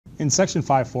In section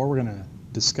 5.4, we're going to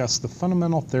discuss the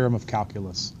fundamental theorem of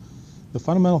calculus. The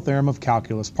fundamental theorem of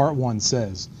calculus, part 1,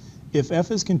 says, if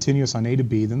f is continuous on a to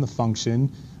b, then the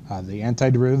function, the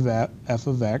antiderivative f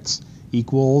of x,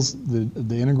 equals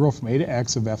the integral from a to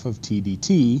x of f of t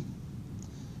dt,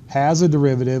 has a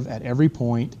derivative at every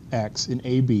point x in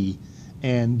ab,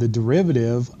 and the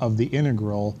derivative of the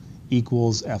integral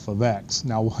equals f of x.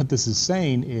 Now what this is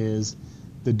saying is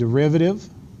the derivative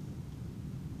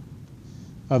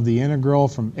of the integral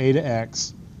from a to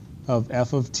x of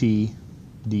f of t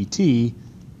dt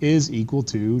is equal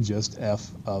to just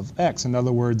f of x. In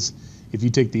other words, if you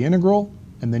take the integral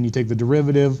and then you take the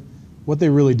derivative, what they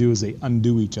really do is they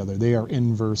undo each other. They are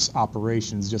inverse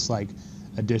operations, just like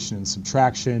addition and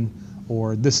subtraction,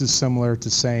 or this is similar to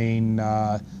saying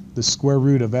the square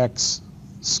root of x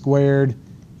squared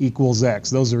equals x.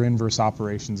 Those are inverse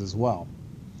operations as well.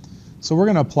 So we're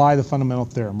going to apply the fundamental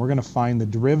theorem. We're going to find the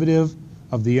derivative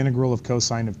of the integral of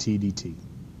cosine of t dt.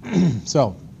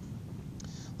 So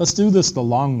let's do this the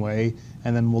long way,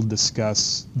 and then we'll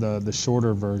discuss the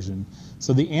shorter version.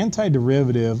 So the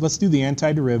antiderivative, let's do the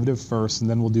antiderivative first, and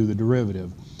then we'll do the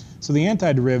derivative. So the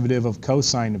antiderivative of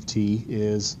cosine of t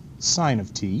is sine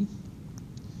of t,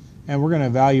 and we're going to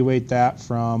evaluate that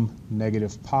from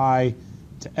negative pi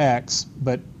to x,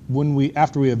 but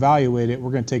after we evaluate it,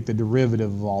 we're going to take the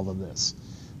derivative of all of this.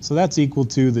 So that's equal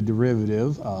to the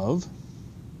derivative of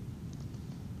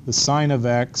the sine of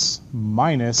x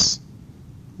minus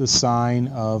the sine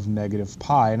of negative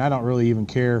pi. And I don't really even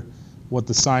care what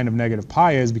the sine of negative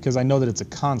pi is because I know that it's a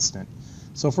constant.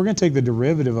 So if we're going to take the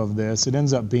derivative of this, it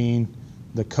ends up being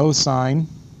the cosine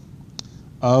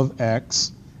of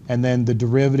x, and then the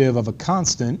derivative of a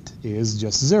constant is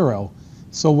just 0.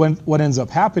 So what ends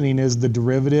up happening is the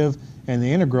derivative and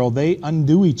the integral, they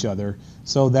undo each other,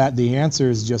 so that the answer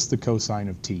is just the cosine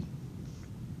of t.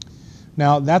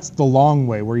 Now that's the long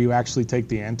way, where you actually take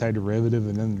the antiderivative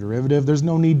and then the derivative. There's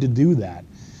no need to do that,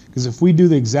 because if we do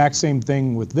the exact same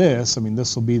thing with this, I mean,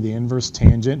 this will be the inverse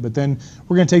tangent, but then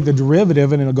we're going to take the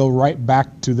derivative and it'll go right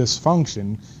back to this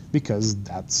function, because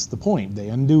that's the point. They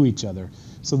undo each other.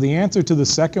 So the answer to the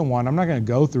second one, I'm not going to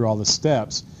go through all the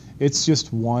steps. It's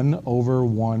just 1 over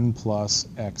 1 plus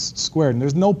x squared. And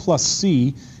there's no plus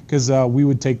c, because we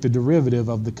would take the derivative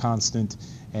of the constant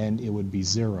and it would be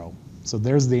 0. So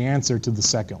there's the answer to the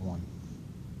second one.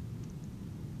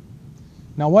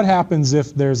 Now what happens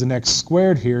if there's an x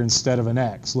squared here instead of an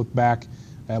x? Look back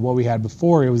at what we had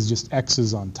before. It was just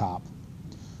x's on top.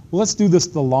 Well, let's do this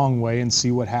the long way and see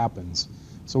what happens.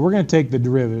 So we're going to take the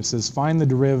derivative. It says find the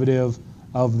derivative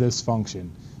of this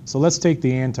function. So let's take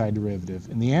the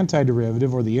antiderivative. And the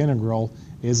antiderivative, or the integral,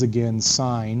 is again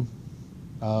sine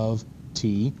of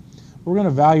t. We're going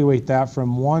to evaluate that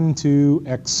from 1 to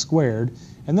x squared.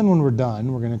 And then when we're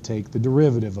done, we're going to take the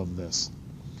derivative of this.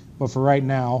 But for right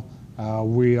now,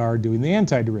 we are doing the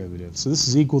antiderivative. So this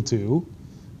is equal to,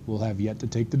 we'll have yet to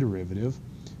take the derivative,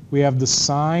 we have the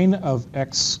sine of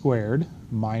x squared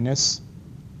minus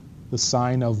the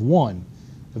sine of 1.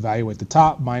 Evaluate the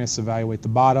top minus evaluate the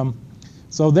bottom.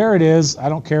 So there it is. I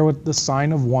don't care what the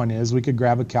sine of 1 is. We could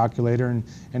grab a calculator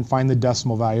and find the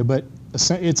decimal value, but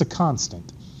it's a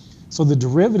constant. So the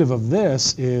derivative of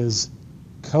this is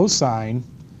cosine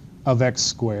of x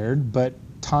squared, but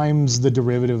times the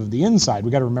derivative of the inside.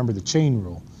 We've got to remember the chain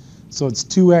rule. So it's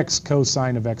 2x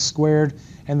cosine of x squared,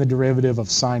 and the derivative of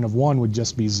sine of 1 would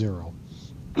just be 0.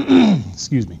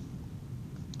 Excuse me.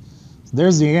 So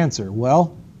there's the answer.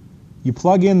 Well, you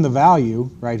plug in the value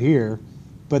right here,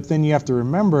 but then you have to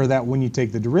remember that when you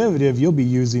take the derivative, you'll be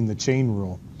using the chain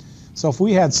rule. So if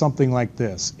we had something like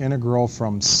this, integral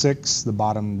from 6, the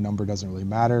bottom number doesn't really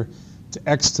matter, to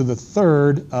x to the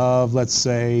third of, let's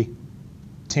say,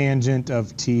 tangent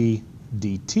of t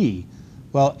dt.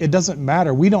 Well, it doesn't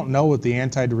matter. We don't know what the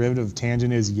antiderivative of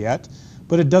tangent is yet,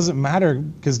 but it doesn't matter,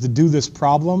 because to do this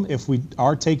problem, if we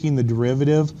are taking the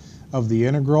derivative of the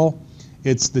integral,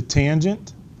 it's the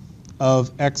tangent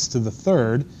of x to the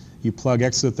third. You plug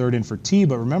x to the third in for t,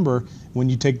 but remember, when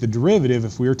you take the derivative,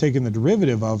 if we were taking the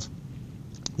derivative of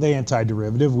the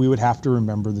antiderivative, we would have to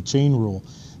remember the chain rule.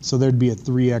 So there'd be a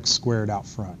 3x squared out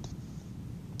front.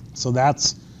 So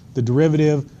that's the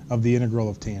derivative of the integral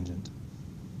of tangent.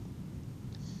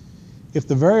 If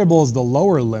the variable is the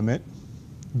lower limit,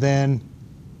 then,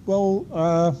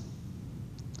 well,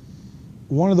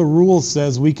 one of the rules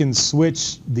says we can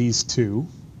switch these two,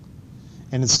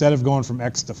 and instead of going from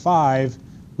x to 5,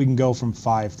 we can go from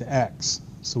 5 to x.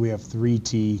 So we have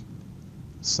 3t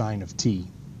sine of t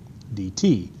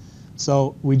dt.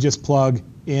 So we just plug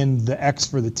in the x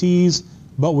for the t's,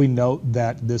 but we note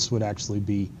that this would actually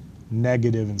be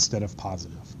negative instead of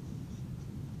positive.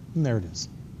 And there it is.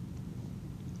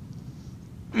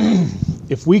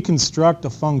 If we construct a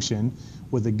function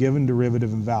with a given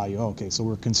derivative and value, okay, so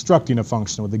we're constructing a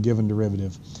function with a given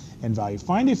derivative and value.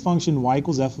 Find a function y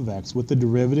equals f of x with the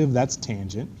derivative that's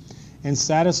tangent and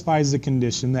satisfies the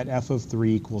condition that f of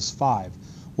 3 equals 5.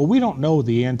 Well, we don't know what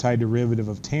the antiderivative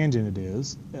of tangent it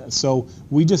is, so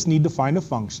we just need to find a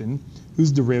function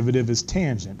whose derivative is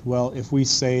tangent. Well, if we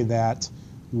say that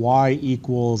y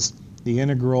equals the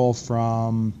integral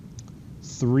from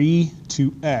 3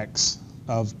 to x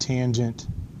of tangent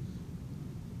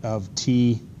of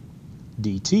t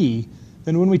dt,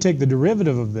 then when we take the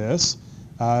derivative of this,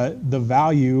 the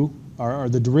value or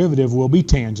the derivative will be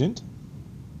tangent.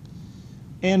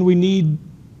 And we need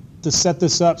to set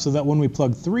this up so that when we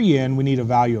plug 3 in, we need a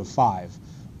value of 5.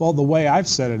 Well, the way I've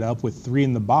set it up with 3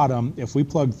 in the bottom, if we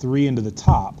plug 3 into the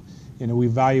top, and we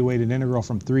evaluate an integral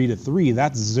from 3 to 3,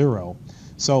 that's 0.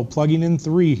 So plugging in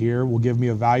 3 here will give me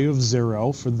a value of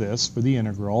 0 for this, for the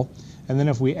integral. And then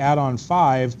if we add on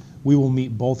 5, we will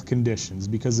meet both conditions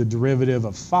because the derivative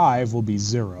of 5 will be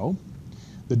 0.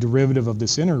 The derivative of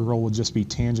this integral will just be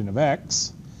tangent of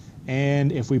x.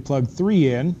 And if we plug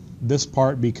 3 in, this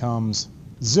part becomes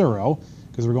 0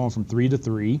 because we're going from 3 to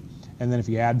 3. And then if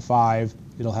you add 5,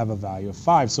 it'll have a value of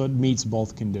 5. So it meets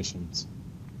both conditions.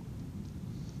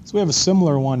 So we have a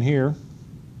similar one here.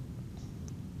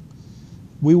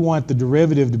 We want the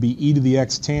derivative to be e to the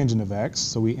x tangent of x.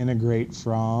 So we integrate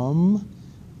from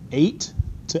 8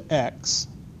 to x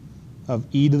of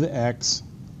e to the x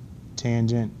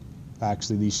tangent.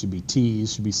 Actually, these should be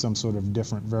t's, should be some sort of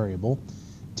different variable.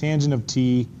 Tangent of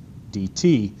t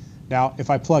dt. Now, if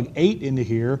I plug 8 into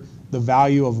here, the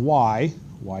value of y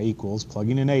equals,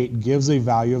 plugging in 8, gives a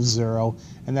value of 0,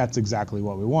 and that's exactly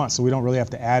what we want. So we don't really have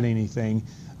to add anything.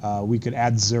 We could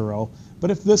add 0. But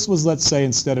if this was, let's say,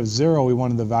 instead of 0, we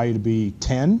wanted the value to be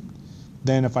 10,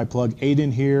 then if I plug 8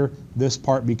 in here, this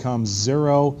part becomes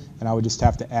 0, and I would just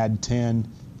have to add 10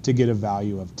 to get a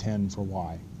value of 10 for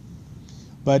y.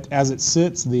 But as it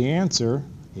sits, the answer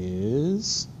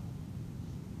is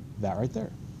that right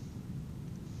there.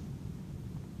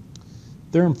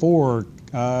 Theorem 4,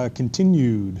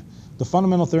 continued. The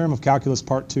fundamental theorem of calculus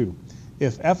part 2.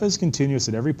 If f is continuous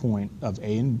at every point of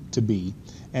a to b,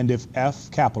 and if f,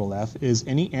 capital F, is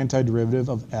any antiderivative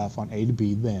of f on a to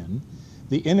b, then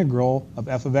the integral of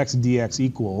f of x dx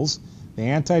equals the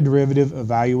antiderivative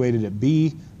evaluated at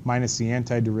b minus the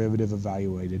antiderivative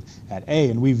evaluated at a.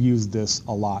 And we've used this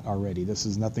a lot already. This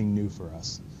is nothing new for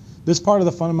us. This part of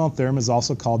the fundamental theorem is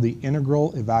also called the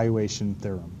integral evaluation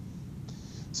theorem.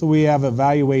 So we have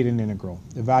evaluate an integral.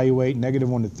 Evaluate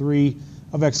 -1 to 3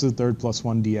 of x to the third plus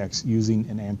 1 dx using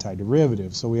an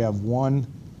antiderivative. So we have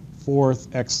 1/4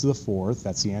 x to the fourth,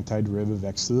 that's the antiderivative of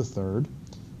x to the third,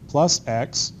 plus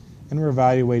x, and we're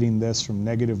evaluating this from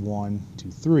 -1 to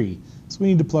 3. So we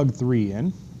need to plug 3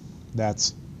 in.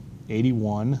 That's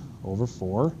 81 over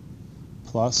 4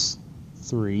 plus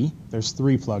 3. There's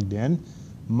 3 plugged in.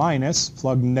 Minus,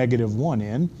 plug -1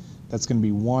 in. That's going to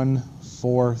be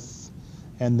 1/4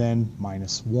 and then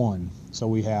minus 1. So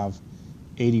we have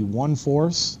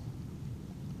 81/4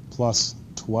 plus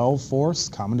 12/4,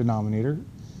 common denominator,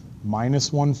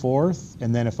 minus 1/4,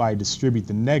 and then if I distribute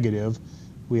the negative,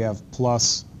 we have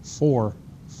plus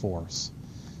 4/4.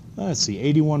 Let's see,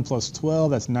 81 plus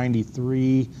 12, that's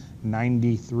 93.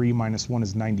 93 minus 1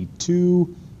 is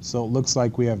 92. So it looks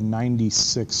like we have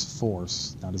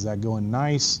 96/4. Now does that go in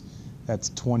nice? That's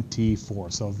 24,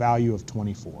 so a value of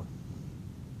 24.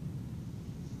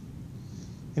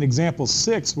 In example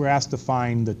 6, we're asked to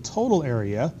find the total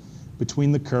area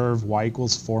between the curve y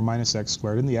equals 4 minus x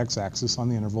squared and the x-axis on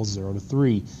the interval 0 to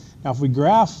 3. Now if we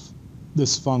graph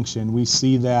this function, we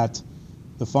see that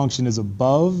the function is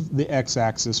above the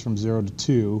x-axis from 0 to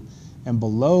 2 and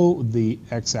below the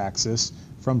x-axis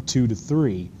from 2 to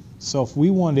 3. So if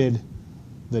we wanted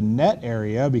the net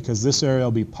area, because this area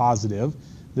will be positive,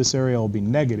 this area will be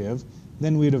negative,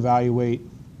 then we'd evaluate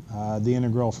the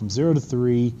integral from 0 to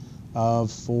 3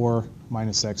 of 4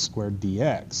 minus x squared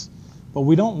dx. But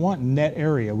we don't want net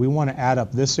area. We want to add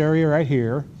up this area right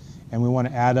here, and we want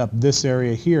to add up this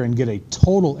area here and get a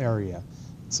total area.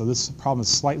 So this problem is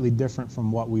slightly different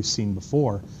from what we've seen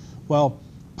before. Well,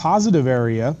 positive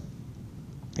area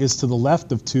is to the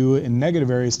left of 2 and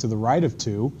negative area is to the right of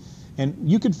 2. And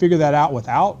you could figure that out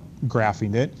without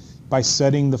graphing it by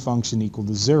setting the function equal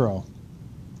to 0.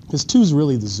 Because 2 is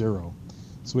really the 0.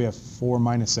 So we have 4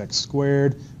 minus x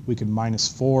squared. We could minus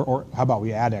 4, or how about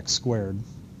we add x squared?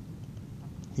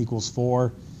 Equals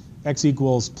 4. X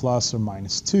equals plus or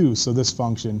minus 2. So this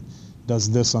function does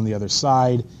this on the other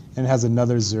side and has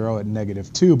another 0 at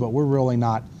 -2. But we're really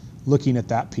not looking at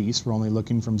that piece. We're only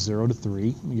looking from 0 to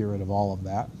 3. Let me get rid of all of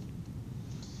that.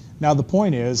 Now the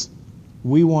point is,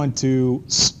 we want to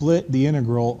split the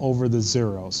integral over the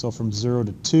 0. So from 0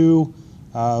 to 2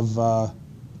 of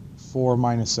 4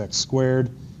 minus x squared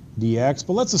dx.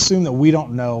 But let's assume that we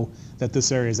don't know that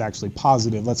this area is actually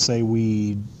positive. Let's say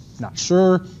we're not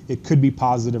sure. It could be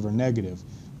positive or negative.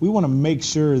 We want to make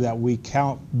sure that we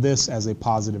count this as a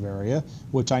positive area,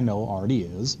 which I know already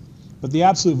is. But the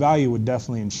absolute value would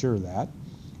definitely ensure that.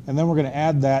 And then we're going to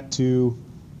add that to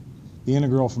the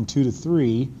integral from 2 to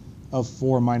 3 of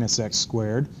 4 minus x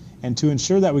squared. And to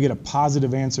ensure that we get a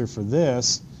positive answer for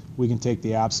this, we can take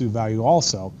the absolute value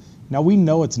also. Now we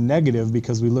know it's negative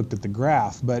because we looked at the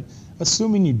graph, but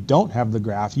assuming you don't have the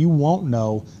graph, you won't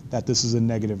know that this is a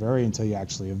negative area until you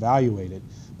actually evaluate it.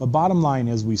 But bottom line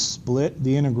is we split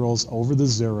the integrals over the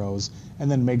zeros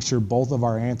and then make sure both of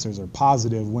our answers are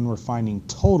positive when we're finding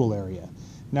total area.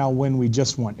 Now when we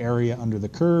just want area under the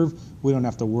curve, we don't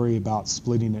have to worry about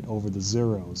splitting it over the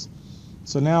zeros.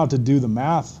 So now to do the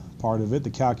math part of it, the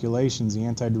calculations, the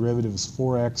antiderivative is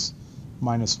 4x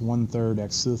minus 1/3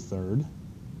 x to the third.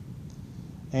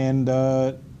 And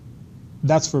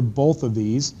that's for both of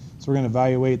these. So we're going to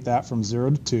evaluate that from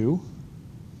 0 to 2.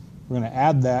 We're going to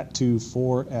add that to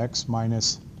 4x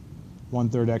minus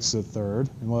 1/3 x to the third.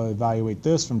 And we'll evaluate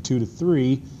this from 2 to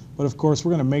 3. But of course,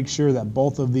 we're going to make sure that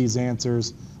both of these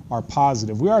answers are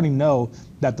positive. We already know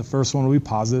that the first one will be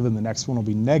positive and the next one will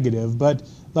be negative, but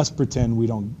let's pretend we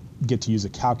don't get to use a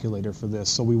calculator for this,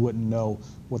 so we wouldn't know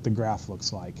what the graph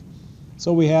looks like.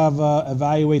 So we have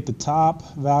evaluate the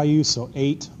top value, so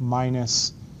 8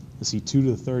 minus, let's see, 2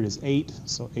 to the third is 8,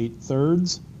 so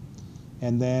 8/3.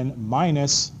 And then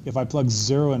minus, if I plug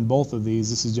 0 in both of these,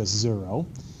 this is just 0.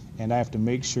 And I have to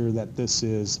make sure that this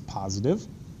is positive.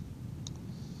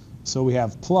 So we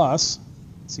have plus,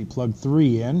 let's see, plug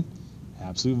 3 in,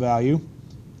 absolute value,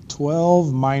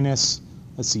 12 minus,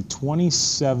 let's see,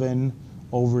 27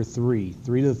 over 3.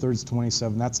 3 to the third is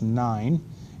 27, that's 9.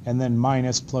 And then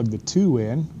minus, plug the 2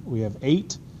 in, we have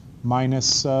 8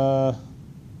 minus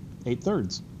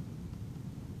 8/3.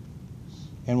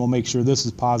 And we'll make sure this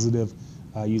is positive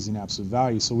using absolute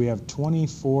value. So we have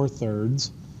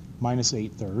 24/3 minus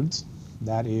 8/3.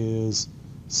 That is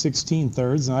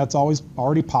 16/3. Now that's always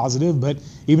already positive, but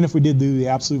even if we did do the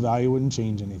absolute value, it wouldn't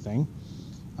change anything.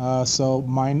 So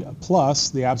plus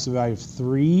the absolute value of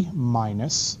 3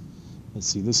 minus, let's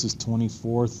see, this is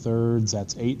 24/3,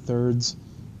 that's 8/3.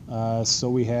 So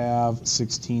we have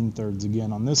 16/3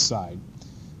 again on this side.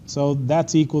 So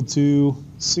that's equal to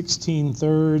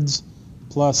 16/3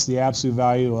 plus the absolute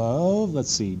value of,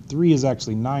 let's see, 3 is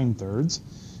actually 9/3.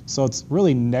 So it's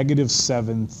really negative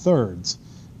 7/3.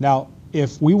 Now,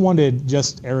 if we wanted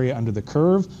just area under the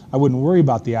curve, I wouldn't worry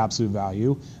about the absolute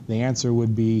value. The answer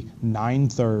would be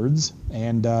 9/3.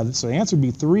 And so the answer would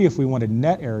be 3 if we wanted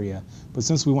net area. But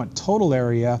since we want total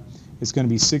area, it's going to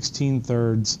be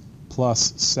 16/3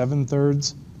 plus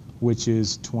 7/3, which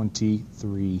is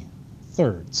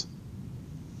 23/3.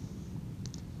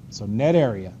 So net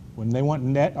area, when they want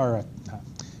net, or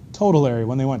total area,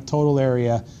 when they want total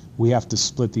area, we have to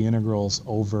split the integrals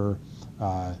over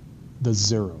the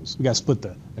zeros. We got to split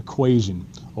the equation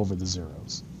over the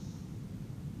zeros.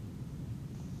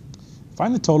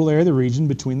 Find the total area of the region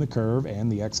between the curve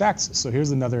and the x-axis. So here's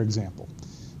another example.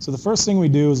 So the first thing we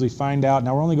do is we find out,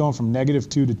 now we're only going from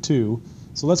 -2 to 2,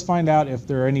 so let's find out if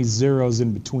there are any zeros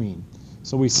in between.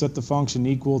 So we set the function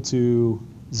equal to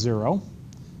 0,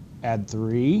 add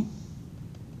 3,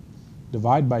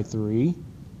 divide by 3,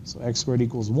 so x squared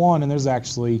equals 1, and there's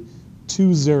actually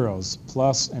 2 zeros,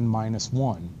 plus and minus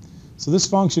 1. So this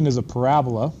function is a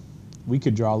parabola. We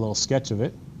could draw a little sketch of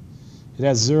it. It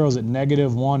has zeros at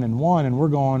 -1 and 1, and we're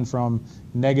going from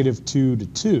 -2 to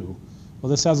 2. Well,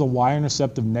 this has a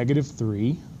y-intercept of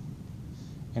 -3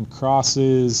 and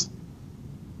crosses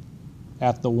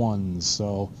at the 1s.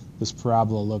 So this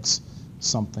parabola looks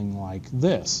something like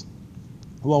this.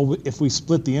 Well, if we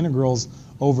split the integrals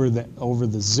over the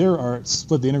zeros,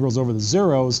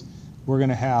 we're going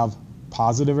to have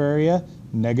positive area,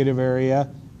 negative area,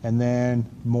 and then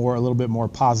a little bit more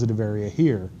positive area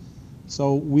here.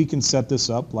 So we can set this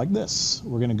up like this.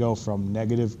 We're going to go from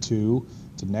 -2 to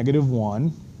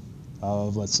 -1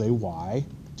 of, let's say, y,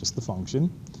 just the function.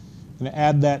 I'm going to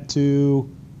add that to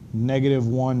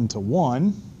 -1 to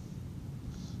 1.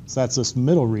 So that's this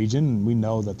middle region, and we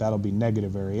know that that'll be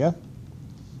negative area.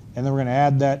 And then we're going to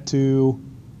add that to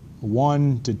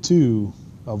 1 to 2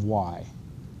 of y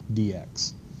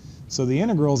dx. So the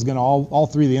integral is going to, all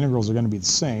three of the integrals are going to be the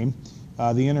same.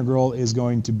 The integral is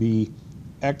going to be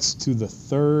x to the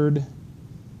third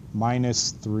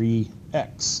minus 3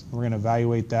 x. We're going to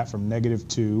evaluate that from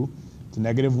 -2 to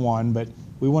 -1, but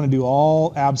we want to do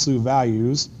all absolute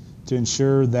values to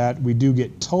ensure that we do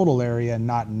get total area and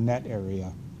not net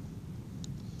area.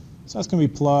 So that's going to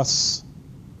be plus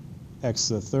x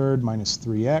to the third minus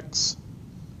 3x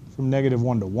from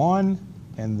 -1 to 1,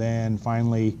 and then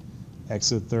finally x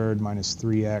to the third minus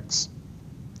 3x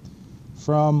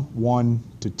from 1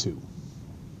 to 2.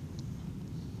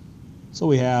 So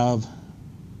we have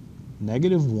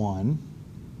 -1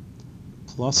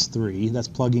 plus 3, that's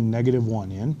plugging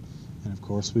 -1 in, and of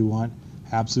course we want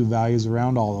absolute values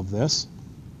around all of this,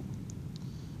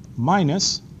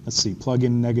 minus, let's see, plug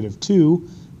in -2,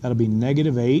 that'll be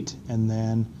 -8, and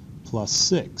then plus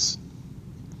 6.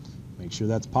 Make sure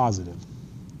that's positive.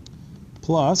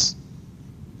 Plus,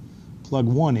 plug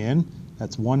 1 in,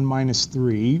 that's 1 minus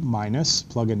 3, minus,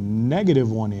 plug a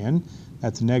 -1 in,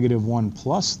 that's -1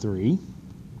 plus 3,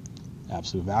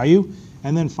 absolute value.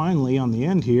 And then finally, on the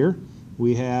end here,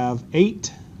 we have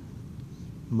 8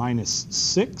 minus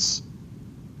 6,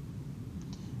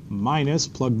 minus,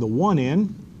 plug the 1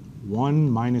 in, 1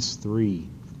 minus 3.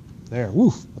 There,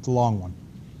 woof, that's a long one.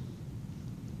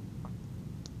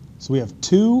 So we have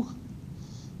 2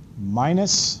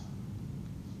 minus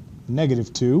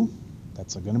 -2,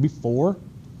 that's going to be 4,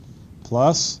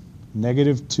 plus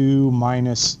 -2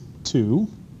 minus 2.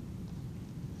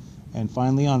 And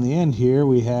finally on the end here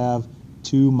we have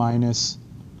 2 minus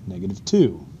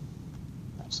 -2.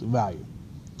 Absolute value.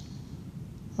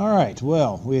 All right,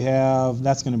 well, we have,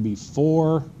 that's going to be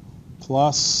 4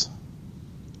 plus,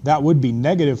 that would be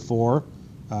 -4,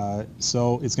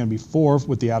 so it's going to be 4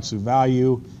 with the absolute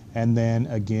value, and then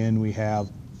again we have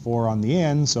 4 on the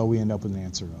end, so we end up with an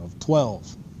answer of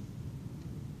 12.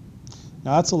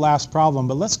 Now that's the last problem,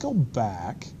 but let's go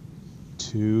back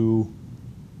to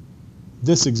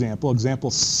this example,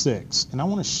 example 6, and I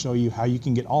want to show you how you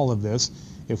can get all of this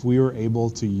if we were able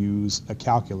to use a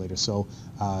calculator. So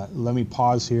let me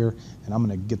pause here, and I'm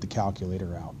going to get the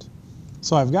calculator out.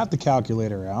 So I've got the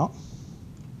calculator out.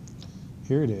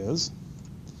 Here it is.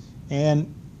 And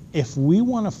if we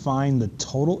want to find the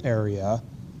total area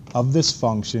of this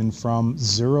function from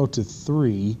 0 to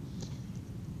 3,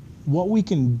 what we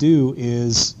can do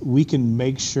is we can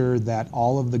make sure that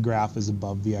all of the graph is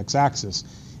above the x-axis.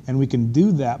 And we can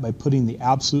do that by putting the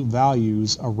absolute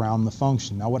values around the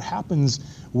function. Now what happens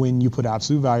when you put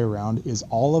absolute value around is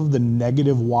all of the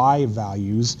negative y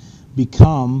values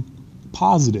become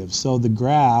positive. So the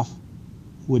graph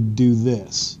would do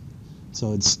this. So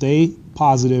it'd stay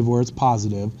positive where it's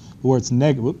positive, but where it's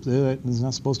negative, whoops, it's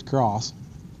not supposed to cross.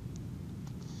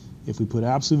 If we put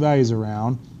absolute values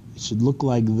around, it should look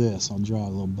like this. I'll draw it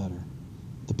a little better.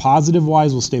 The positive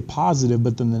y's will stay positive,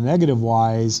 but then the negative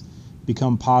y's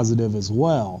become positive as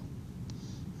well.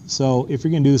 So if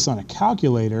you're going to do this on a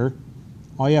calculator,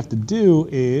 all you have to do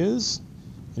is,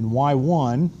 in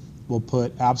y1, we'll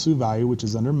put absolute value, which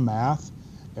is under math,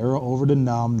 arrow over to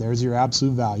num, there's your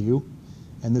absolute value,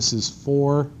 and this is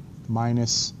 4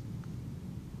 minus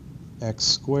x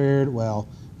squared. Well,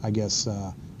 I guess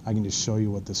I can just show you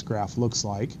what this graph looks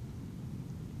like.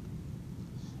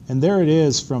 And there it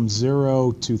is from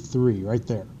 0 to 3, right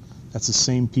there. That's the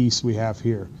same piece we have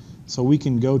here. So we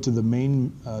can go to the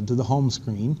main, to the home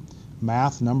screen,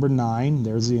 math number 9,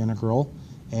 there's the integral,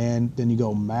 and then you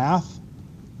go math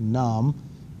num,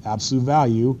 absolute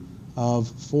value of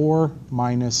 4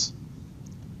 minus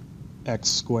x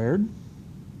squared,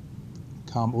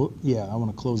 comma, yeah, I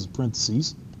want to close the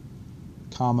parentheses,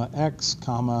 comma x,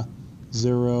 comma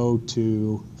 0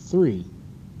 to 3.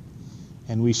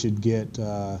 And we should get,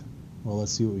 well,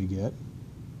 let's see what we get.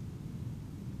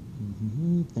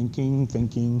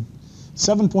 Thinking.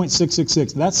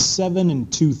 7.666. That's 7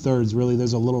 2/3 really.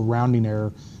 There's a little rounding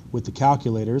error with the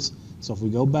calculators. So if we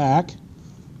go back,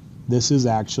 this is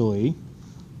actually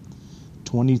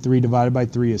 23 divided by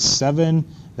 3 is 7.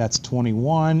 That's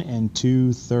 21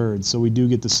 2/3. So we do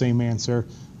get the same answer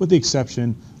with the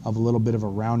exception of a little bit of a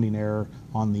rounding error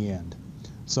on the end.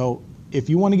 So if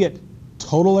you want to get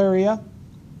total area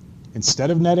instead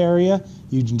of net area,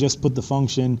 you can just put the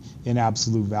function in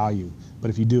absolute value. But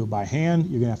if you do it by hand,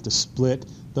 you're going to have to split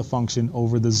the function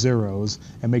over the zeros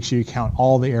and make sure you count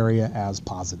all the area as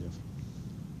positive.